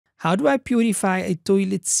How do I purify a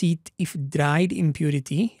toilet seat if dried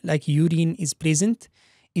impurity, like urine, is present?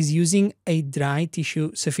 Is using a dry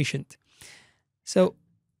tissue sufficient? So,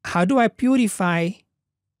 how do I purify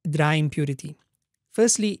dry impurity?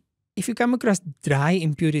 Firstly, if you come across dry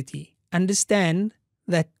impurity, understand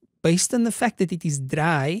that based on the fact that it is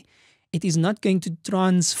dry, it is not going to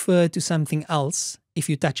transfer to something else if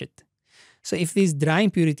you touch it. So if there's dry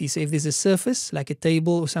impurity, so if there's a surface like a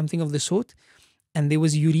table or something of the sort, and there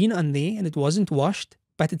was urine on there and it wasn't washed,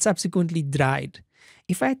 but it subsequently dried.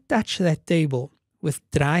 If I touch that table with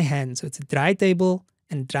dry hands, so it's a dry table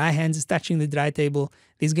and dry hands is touching the dry table,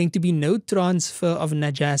 there's going to be no transfer of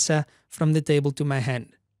najasa from the table to my hand.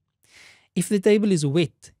 If the table is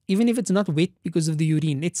wet, even if it's not wet because of the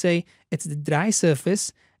urine, let's say it's the dry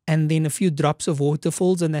surface and then a few drops of water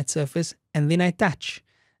falls on that surface and then I touch,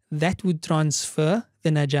 that would transfer the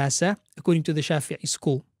najasa according to the Shafi'i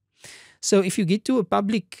school. So if you get to a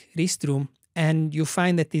public restroom and you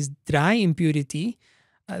find that there's dry impurity,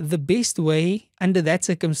 the best way under that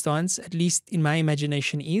circumstance, at least in my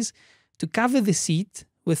imagination, is to cover the seat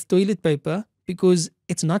with toilet paper because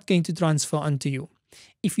it's not going to transfer onto you.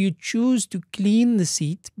 If you choose to clean the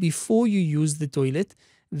seat before you use the toilet,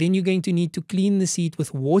 then you're going to need to clean the seat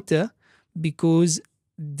with water because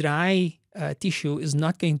dry tissue is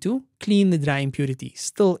not going to clean the dry impurity.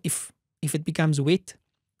 Still, if it becomes wet,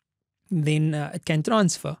 then it can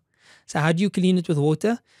transfer. So how do you clean it with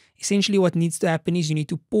water? Essentially what needs to happen is you need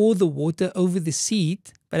to pour the water over the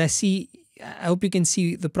seat, but I hope you can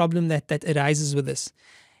see the problem that arises with this.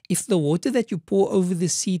 If the water that you pour over the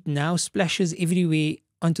seat now splashes everywhere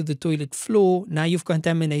onto the toilet floor, now you've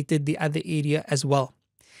contaminated the other area as well.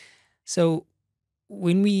 So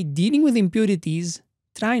when we're dealing with impurities,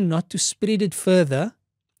 try not to spread it further,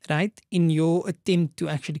 right, in your attempt to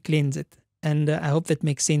actually cleanse it. And I hope that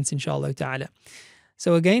makes sense, inshallah ta'ala.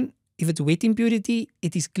 So again, if it's wet impurity,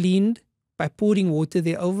 it is cleaned by pouring water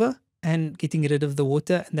there over and getting rid of the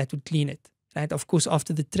water, and that would clean it, right? Of course,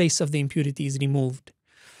 after the trace of the impurity is removed.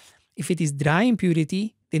 If it is dry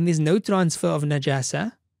impurity, then there's no transfer of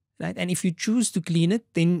najasa, right? And if you choose to clean it,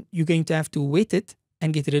 then you're going to have to wet it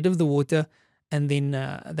and get rid of the water, and then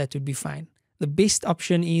that would be fine. The best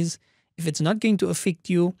option is, if it's not going to affect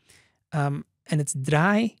you and it's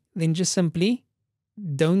dry, then just simply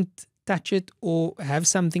don't touch it or have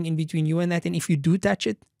something in between you and that. And if you do touch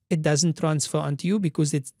it, it doesn't transfer onto you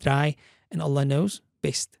because it's dry, and Allah knows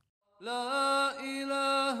best. La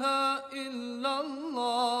ilaha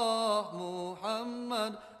illallah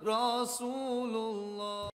Muhammad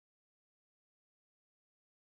Rasulullah.